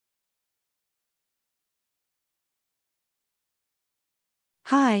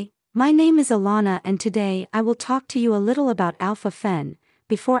Hi, my name is Alana and today I will talk to you a little about Alpha Phen.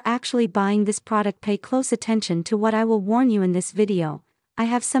 Before actually buying this product, pay close attention to what I will warn you in this video. I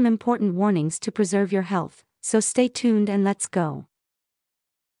have some important warnings to preserve your health, so stay tuned and let's go.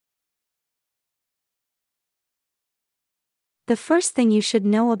 The first thing you should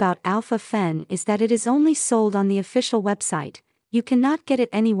know about Alpha Phen is that it is only sold on the official website. You cannot get it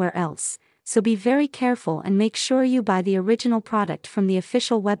anywhere else, so be very careful and make sure you buy the original product from the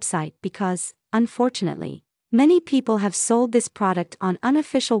official website because, unfortunately, many people have sold this product on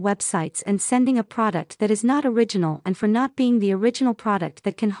unofficial websites and sending a product that is not original, and for not being the original product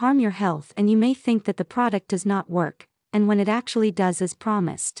that can harm your health, and you may think that the product does not work, and when it actually does as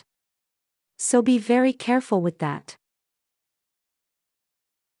promised. So be very careful with that.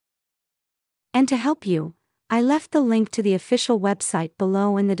 And to help you, I left the link to the official website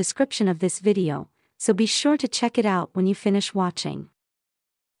below in the description of this video, so be sure to check it out when you finish watching.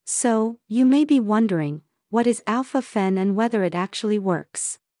 So, you may be wondering, what is Alpha Phen and whether it actually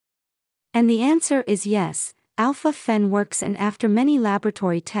works? And the answer is yes, Alpha Phen works, and after many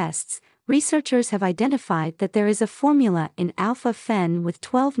laboratory tests, researchers have identified that there is a formula in Alpha Phen with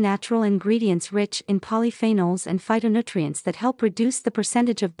 12 natural ingredients rich in polyphenols and phytonutrients that help reduce the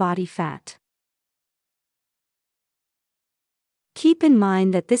percentage of body fat. Keep in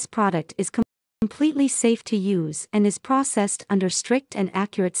mind that this product is completely safe to use and is processed under strict and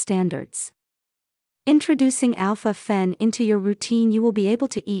accurate standards. Introducing Alpha Phen into your routine, you will be able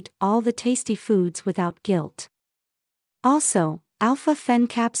to eat all the tasty foods without guilt. Also, Alpha Phen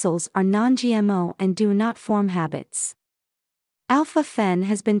capsules are non-GMO and do not form habits. Alpha Phen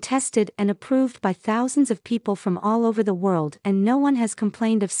has been tested and approved by thousands of people from all over the world, and no one has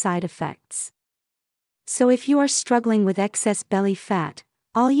complained of side effects. So if you are struggling with excess belly fat,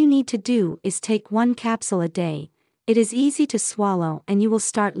 all you need to do is take 1 capsule a day. It is easy to swallow and you will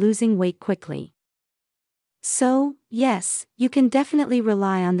start losing weight quickly. So, yes, you can definitely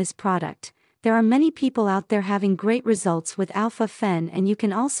rely on this product. There are many people out there having great results with Alpha Phen, and you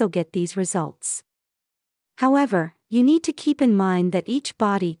can also get these results. However, you need to keep in mind that each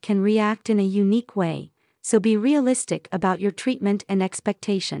body can react in a unique way, so be realistic about your treatment and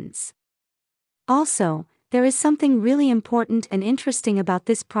expectations. Also, there is something really important and interesting about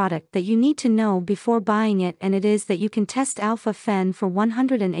this product that you need to know before buying it, and it is that you can test Alpha Phen for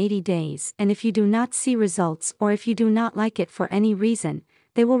 180 days, and if you do not see results or if you do not like it for any reason,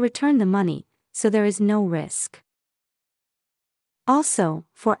 they will return the money, so there is no risk. Also,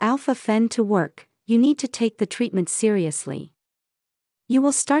 for Alpha Phen to work, you need to take the treatment seriously. You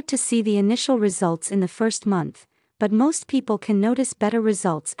will start to see the initial results in the first month, but most people can notice better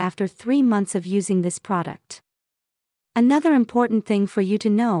results after 3 months of using this product. Another important thing for you to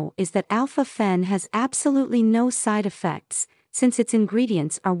know is that Alpha Phen has absolutely no side effects, since its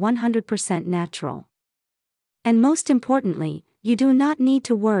ingredients are 100% natural. And most importantly, you do not need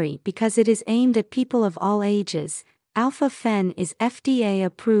to worry because it is aimed at people of all ages. Alpha Phen is FDA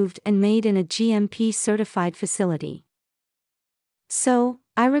approved and made in a GMP certified facility. So,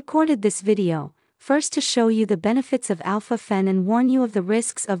 I recorded this video, first to show you the benefits of Alpha Phen and warn you of the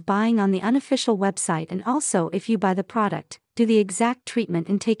risks of buying on the unofficial website, and also, if you buy the product, do the exact treatment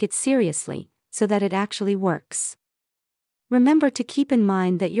and take it seriously, so that it actually works. Remember to keep in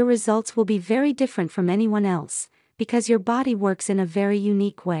mind that your results will be very different from anyone else, because your body works in a very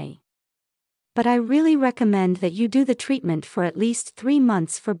unique way. But I really recommend that you do the treatment for at least 3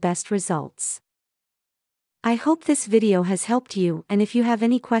 months for best results. I hope this video has helped you, and if you have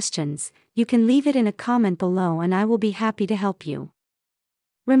any questions, you can leave it in a comment below and I will be happy to help you.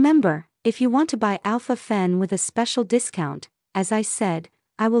 Remember, if you want to buy Alpha Phen with a special discount, as I said,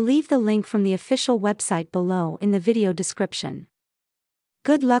 I will leave the link from the official website below in the video description.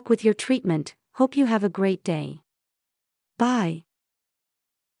 Good luck with your treatment, hope you have a great day. Bye.